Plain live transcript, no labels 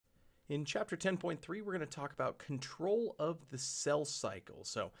In Chapter 10.3, we're going to talk about control of the cell cycle.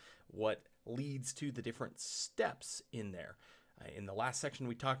 So what leads to the different steps in there. In the last section,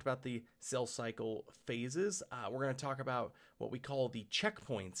 we talked about the cell cycle phases. We're going to talk about what we call the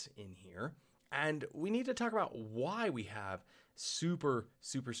checkpoints in here. And we need to talk about why we have super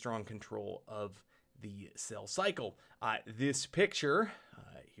strong control of the cell cycle. This picture,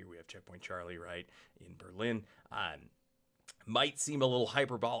 here we have checkpoint Charlie, right, in Berlin, might seem a little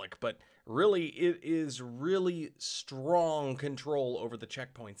hyperbolic, but really it is really strong control over the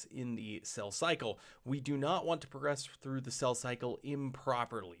checkpoints in the cell cycle. We do not want to progress through the cell cycle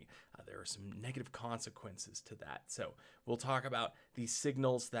improperly. There are some negative consequences to that. So we'll talk about the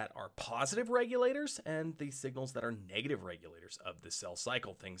signals that are positive regulators and the signals that are negative regulators of the cell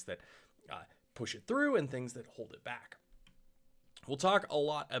cycle, things that push it through and things that hold it back. We'll talk a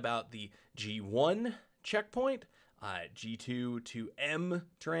lot about the G1 checkpoint, G2 to M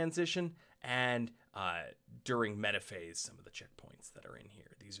transition, and during metaphase, some of the checkpoints that are in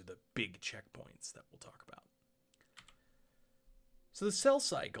here. These are the big checkpoints that we'll talk about. So the cell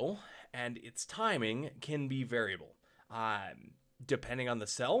cycle and its timing can be variable. Depending on the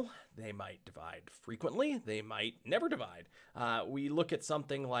cell, they might divide frequently, they might never divide. We look at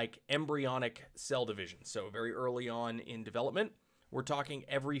something like embryonic cell division. So very early on in development, we're talking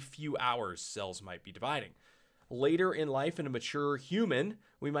every few hours cells might be dividing. Later in life, in a mature human,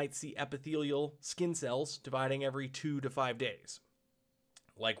 we might see epithelial skin cells dividing every 2 to 5 days.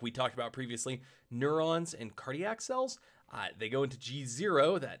 Like we talked about previously, neurons and cardiac cells, they go into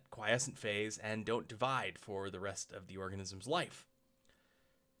G0, that quiescent phase, and don't divide for the rest of the organism's life.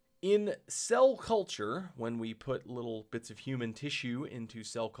 In cell culture, when we put little bits of human tissue into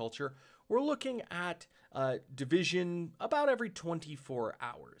cell culture, we're looking at division about every 24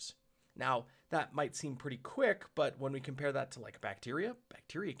 hours. Now, that might seem pretty quick, but when we compare that to like a bacteria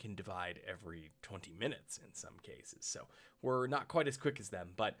can divide every 20 minutes in some cases. So we're not quite as quick as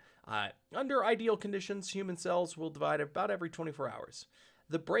them, but under ideal conditions, human cells will divide about every 24 hours.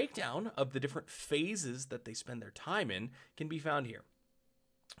 The breakdown of the different phases that they spend their time in can be found here.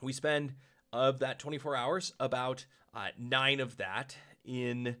 We spend, of that 24 hours, about 9 of that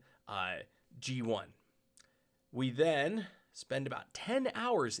in G1. We then spend about 10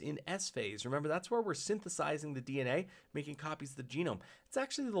 hours in S phase. Remember, that's where we're synthesizing the DNA, making copies of the genome. It's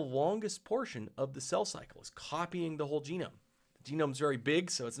actually the longest portion of the cell cycle, is copying the whole genome. The genome's very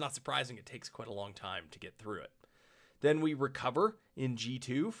big, so it's not surprising it takes quite a long time to get through it. Then we recover in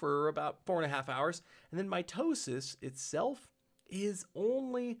G2 for about 4.5 hours, and then mitosis itself is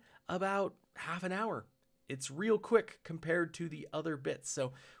only about half an hour. It's real quick compared to the other bits.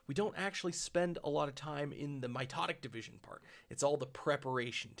 So we don't actually spend a lot of time in the mitotic division part. It's all the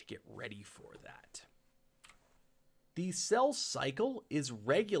preparation to get ready for that. The cell cycle is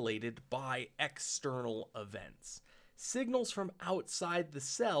regulated by external events. Signals from outside the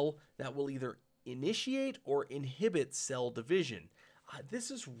cell that will either initiate or inhibit cell division. This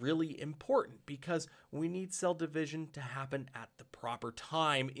is really important because we need cell division to happen at the proper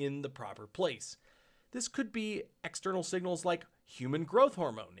time in the proper place. This could be external signals like human growth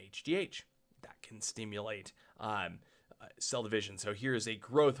hormone, HGH, that can stimulate cell division. So here's a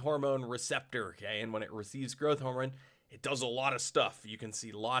growth hormone receptor, okay? And when it receives growth hormone, it does a lot of stuff. You can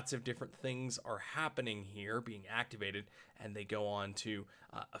see lots of different things are happening here, being activated, and they go on to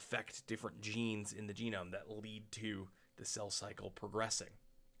affect different genes in the genome that lead to the cell cycle progressing.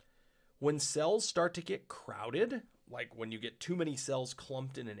 When cells start to get crowded, like when you get too many cells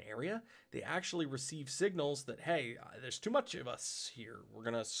clumped in an area, they actually receive signals that, hey, there's too much of us here. We're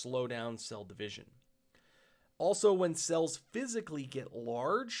going to slow down cell division. Also, when cells physically get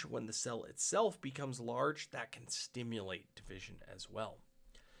large, when the cell itself becomes large, that can stimulate division as well.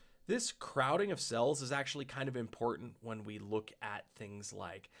 This crowding of cells is actually kind of important when we look at things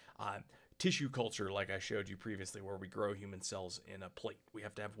like tissue culture, like I showed you previously, where we grow human cells in a plate. We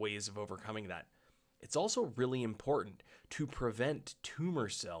have to have ways of overcoming that. It's also really important to prevent tumor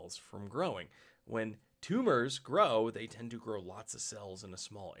cells from growing. When tumors grow, they tend to grow lots of cells in a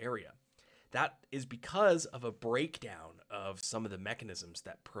small area. That is because of a breakdown of some of the mechanisms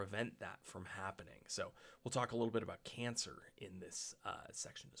that prevent that from happening. So we'll talk a little bit about cancer in this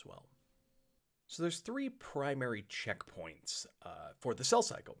section as well. So there's 3 primary checkpoints for the cell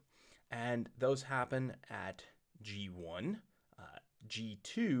cycle, and those happen at G1,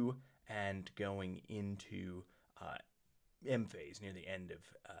 G2, and going into M phase, near the end of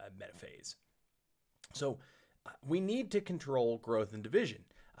metaphase. So we need to control growth and division.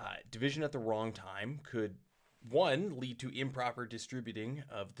 Division at the wrong time could one, lead to improper distributing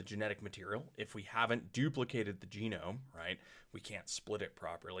of the genetic material. If we haven't duplicated the genome, right, we can't split it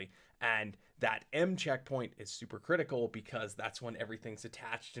properly. And that M checkpoint is super critical because that's when everything's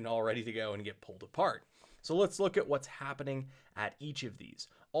attached and all ready to go and get pulled apart. So let's look at what's happening at each of these.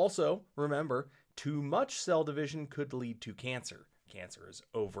 Also, remember, too much cell division could lead to cancer. Cancer is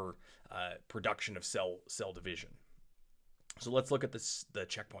over production of cell division. So let's look at the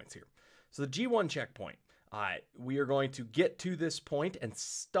checkpoints here. So the G1 checkpoint, we are going to get to this point and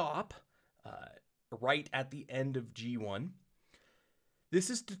stop right at the end of G1. This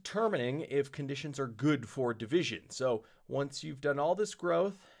is determining if conditions are good for division. So once you've done all this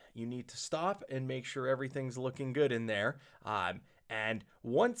growth, you need to stop and make sure everything's looking good in there. And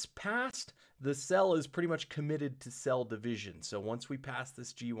once past, the cell is pretty much committed to cell division. So once we pass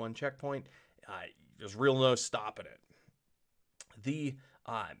this G1 checkpoint, there's real no stopping it. The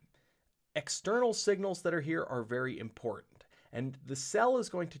external signals that are here are very important. And the cell is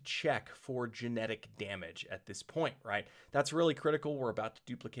going to check for genetic damage at this point, right? That's really critical. We're about to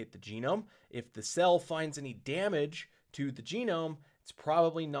duplicate the genome. If the cell finds any damage to the genome, it's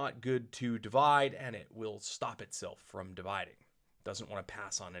probably not good to divide, and it will stop itself from dividing. It doesn't want to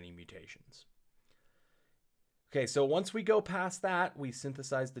pass on any mutations. Okay, so once we go past that, we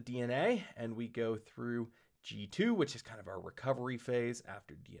synthesize the DNA, and we go through G2, which is kind of our recovery phase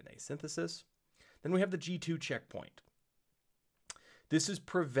after DNA synthesis. Then we have the G2 checkpoint. This is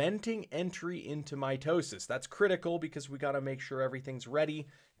preventing entry into mitosis. That's critical because we got to make sure everything's ready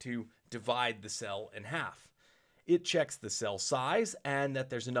to divide the cell in half. It checks the cell size and that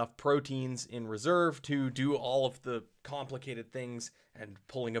there's enough proteins in reserve to do all of the complicated things and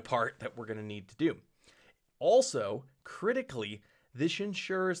pulling apart that we're going to need to do. Also, critically, this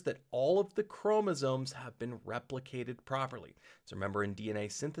ensures that all of the chromosomes have been replicated properly. So remember, in DNA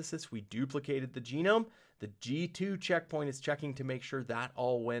synthesis, we duplicated the genome. The G2 checkpoint is checking to make sure that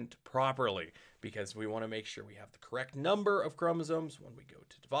all went properly because we want to make sure we have the correct number of chromosomes when we go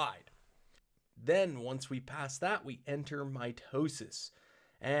to divide. Then once we pass that, we enter mitosis.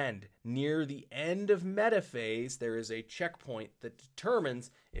 And near the end of metaphase, there is a checkpoint that determines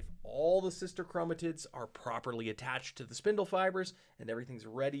if all the sister chromatids are properly attached to the spindle fibers and everything's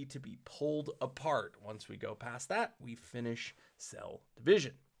ready to be pulled apart. Once we go past that, we finish cell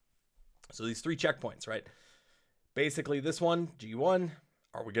division. So these three checkpoints, right? Basically this one, G1,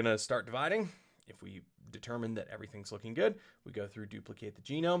 are we going to start dividing? If we determine that everything's looking good, we go through duplicate the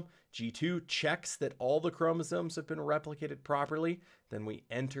genome. G2 checks that all the chromosomes have been replicated properly. Then we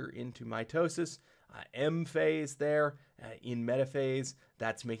enter into mitosis. M phase there in metaphase,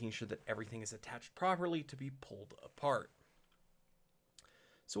 that's making sure that everything is attached properly to be pulled apart.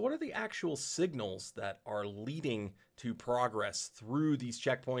 So what are the actual signals that are leading to progress through these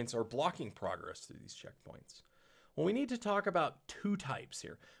checkpoints or blocking progress through these checkpoints? Well, we need to talk about two types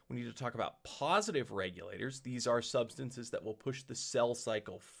here. We need to talk about positive regulators. These are substances that will push the cell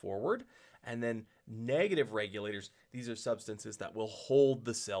cycle forward. And then negative regulators, these are substances that will hold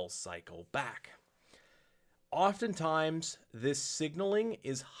the cell cycle back. Oftentimes, this signaling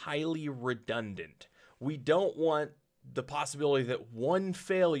is highly redundant. We don't want the possibility that one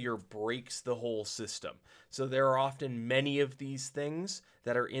failure breaks the whole system. So there are often many of these things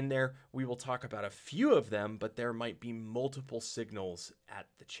that are in there. We will talk about a few of them, but there might be multiple signals at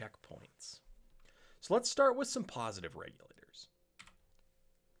the checkpoints. So let's start with some positive regulators.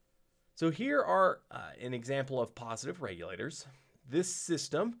 So here are an example of positive regulators. This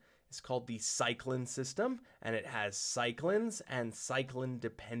system is called the cyclin system, and it has cyclins and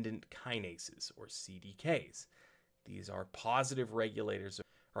cyclin-dependent kinases, or CDKs. These are positive regulators.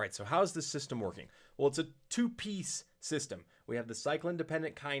 All right, so how's this system working? Well, it's a two-piece system. We have the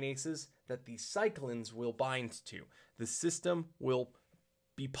cyclin-dependent kinases that the cyclins will bind to. The system will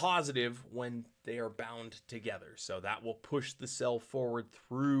be positive when they are bound together. So that will push the cell forward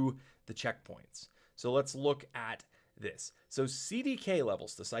through the checkpoints. So let's look at this. So CDK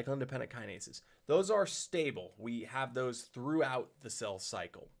levels, the cyclin-dependent kinases, those are stable. We have those throughout the cell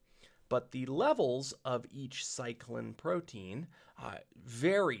cycle. But the levels of each cyclin protein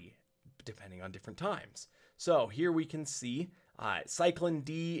vary depending on different times. So here we can see cyclin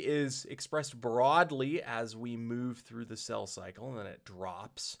D is expressed broadly as we move through the cell cycle, and then it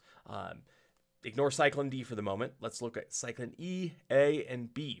drops. Ignore cyclin D for the moment. Let's look at cyclin E, A,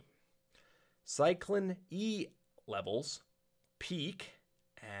 and B. Cyclin E levels peak,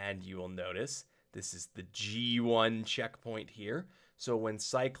 and you will notice this is the G1 checkpoint here. So when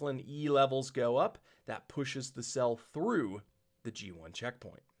cyclin E levels go up, that pushes the cell through the G1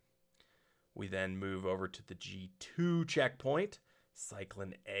 checkpoint. We then move over to the G2 checkpoint.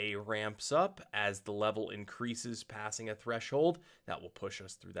 Cyclin A ramps up as the level increases passing a threshold. That will push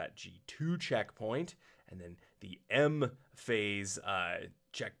us through that G2 checkpoint. And then the M phase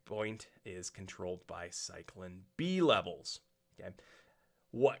checkpoint is controlled by cyclin B levels. Okay.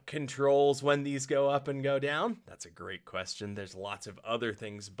 What controls when these go up and go down? That's a great question. There's lots of other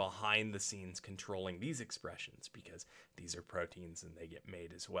things behind the scenes controlling these expressions because these are proteins and they get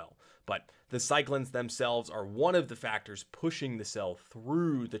made as well. But the cyclins themselves are one of the factors pushing the cell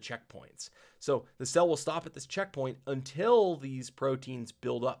through the checkpoints. So the cell will stop at this checkpoint until these proteins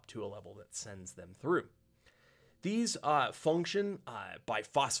build up to a level that sends them through. These function by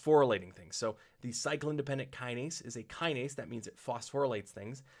phosphorylating things. So the cyclin-dependent kinase is a kinase. That means it phosphorylates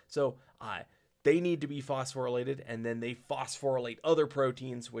things. So they need to be phosphorylated, and then they phosphorylate other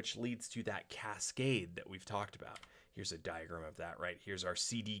proteins, which leads to that cascade that we've talked about. Here's a diagram of that, right? Here's our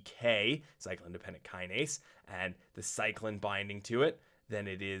CDK, cyclin-dependent kinase, and the cyclin binding to it. Then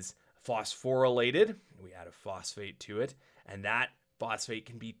it is phosphorylated. We add a phosphate to it, and that phosphate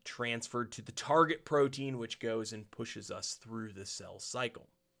can be transferred to the target protein, which goes and pushes us through the cell cycle.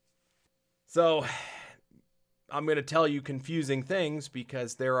 So I'm going to tell you confusing things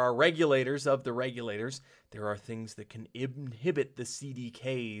because there are regulators of the regulators. There are things that can inhibit the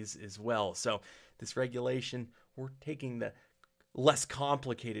CDKs as well. So this regulation, we're taking the less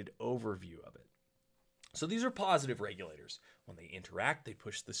complicated overview of it. So these are positive regulators. When they interact, they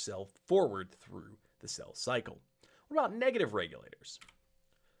push the cell forward through the cell cycle. What about negative regulators?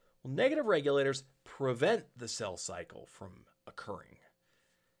 Well, negative regulators prevent the cell cycle from occurring.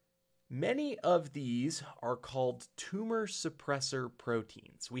 Many of these are called tumor suppressor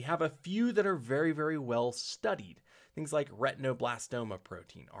proteins. We have a few that are very, very well studied. Things like retinoblastoma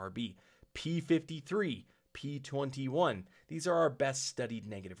protein, RB, P53, P21. These are our best studied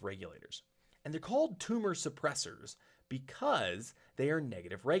negative regulators. And they're called tumor suppressors because they are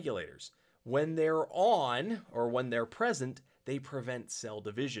negative regulators. When they're on, or when they're present, they prevent cell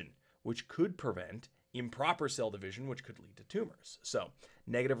division, which could prevent improper cell division, which could lead to tumors. So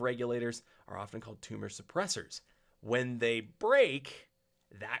negative regulators are often called tumor suppressors. When they break,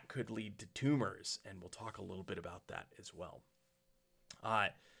 that could lead to tumors, and we'll talk a little bit about that as well.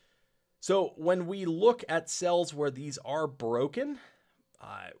 So when we look at cells where these are broken,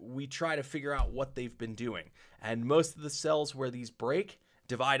 we try to figure out what they've been doing. And most of the cells where these break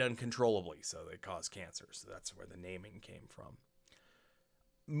divide uncontrollably, so they cause cancer. So that's where the naming came from.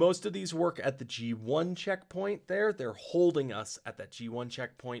 Most of these work at the G1 checkpoint there. They're holding us at that G1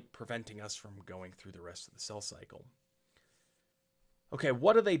 checkpoint, preventing us from going through the rest of the cell cycle. Okay,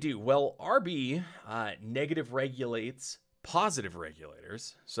 what do they do? Well, RB negative regulates positive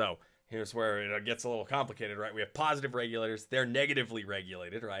regulators. So here's where it gets a little complicated, right? We have positive regulators. They're negatively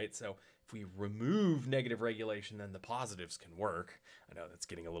regulated, right? So if we remove negative regulation, then the positives can work. I know that's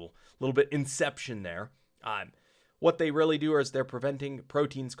getting a little bit inception there. What they really do is they're preventing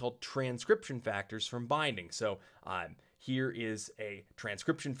proteins called transcription factors from binding. So here is a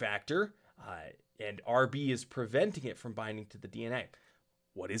transcription factor, and RB is preventing it from binding to the DNA.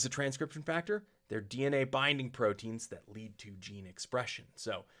 What is a transcription factor? They're DNA binding proteins that lead to gene expression.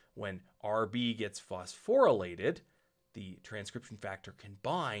 So when RB gets phosphorylated, the transcription factor can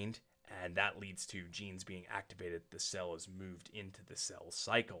bind, and that leads to genes being activated. The cell is moved into the cell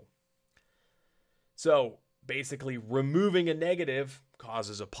cycle. So basically, removing a negative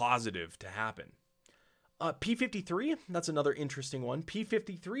causes a positive to happen. P53, that's another interesting one.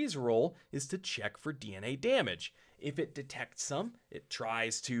 P53's role is to check for DNA damage. If it detects some, it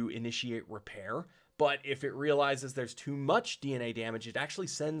tries to initiate repair. But if it realizes there's too much DNA damage, it actually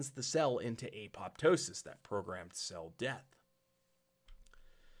sends the cell into apoptosis, that programmed cell death.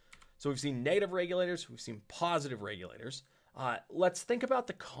 So we've seen negative regulators, we've seen positive regulators. Let's think about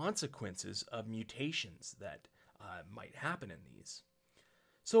the consequences of mutations that might happen in these.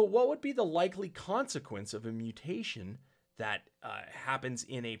 So what would be the likely consequence of a mutation that happens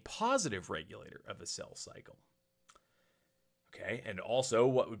in a positive regulator of a cell cycle? Okay, and also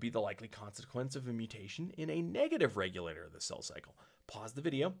what would be the likely consequence of a mutation in a negative regulator of the cell cycle? Pause the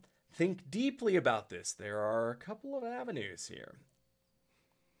video, think deeply about this. There are a couple of avenues here.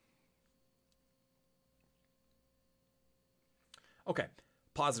 Okay,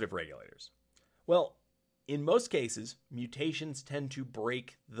 positive regulators. Well, in most cases, mutations tend to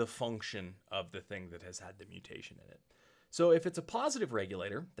break the function of the thing that has had the mutation in it. So if it's a positive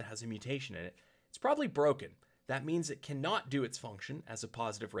regulator that has a mutation in it, it's probably broken. That means it cannot do its function as a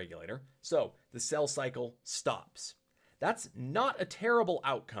positive regulator, so the cell cycle stops. That's not a terrible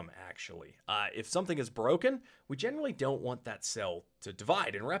outcome, actually. If something is broken, we generally don't want that cell to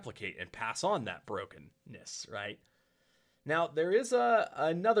divide and replicate and pass on that brokenness, right? Now, there is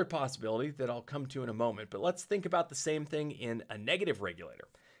another possibility that I'll come to in a moment, but let's think about the same thing in a negative regulator.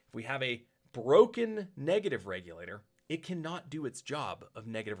 If we have a broken negative regulator, it cannot do its job of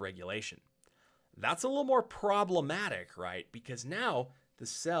negative regulation. That's a little more problematic, right? Because now the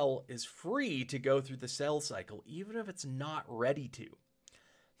cell is free to go through the cell cycle, even if it's not ready to.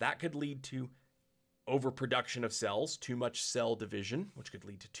 That could lead to overproduction of cells, too much cell division, which could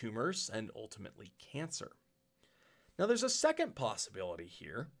lead to tumors and ultimately cancer. Now, there's a second possibility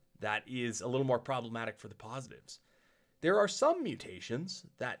here that is a little more problematic for the positives. There are some mutations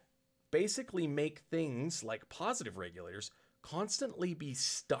that basically make things like positive regulators constantly be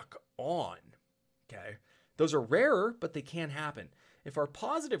stuck on. Okay? Those are rarer, but they can happen. If our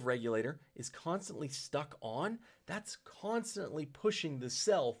positive regulator is constantly stuck on, that's constantly pushing the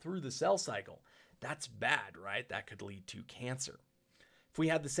cell through the cell cycle. That's bad, right? That could lead to cancer. If we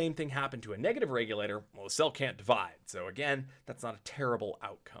had the same thing happen to a negative regulator, well, the cell can't divide. So again, that's not a terrible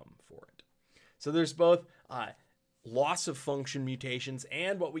outcome for it. So there's both loss of function mutations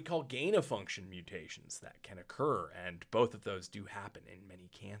and what we call gain of function mutations that can occur, and both of those do happen in many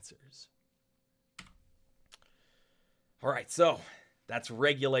cancers. All right, so that's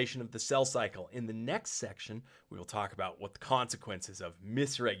regulation of the cell cycle. In the next section, we will talk about what the consequences of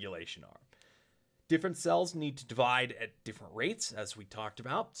misregulation are. Different cells need to divide at different rates, as we talked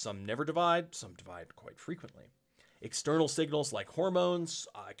about. Some never divide, some divide quite frequently. External signals like hormones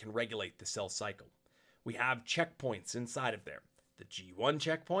can regulate the cell cycle. We have checkpoints inside of there. The G1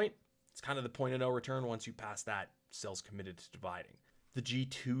 checkpoint, it's kind of the point of no return. Once you pass that, cell's committed to dividing. The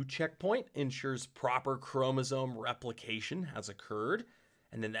G2 checkpoint ensures proper chromosome replication has occurred.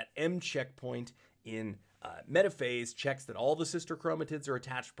 And then that M checkpoint in metaphase checks that all the sister chromatids are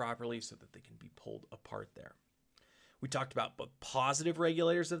attached properly so that they can be pulled apart there. We talked about both positive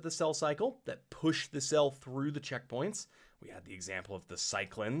regulators of the cell cycle that push the cell through the checkpoints. We had the example of the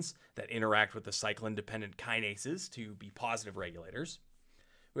cyclins that interact with the cyclin-dependent kinases to be positive regulators.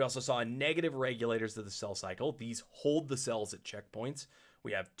 We also saw negative regulators of the cell cycle. These hold the cells at checkpoints.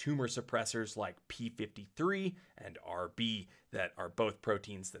 We have tumor suppressors like P53 and RB that are both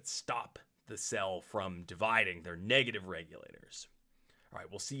proteins that stop the cell from dividing. They're negative regulators. All right,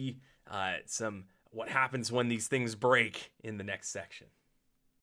 we'll see what happens when these things break in the next section.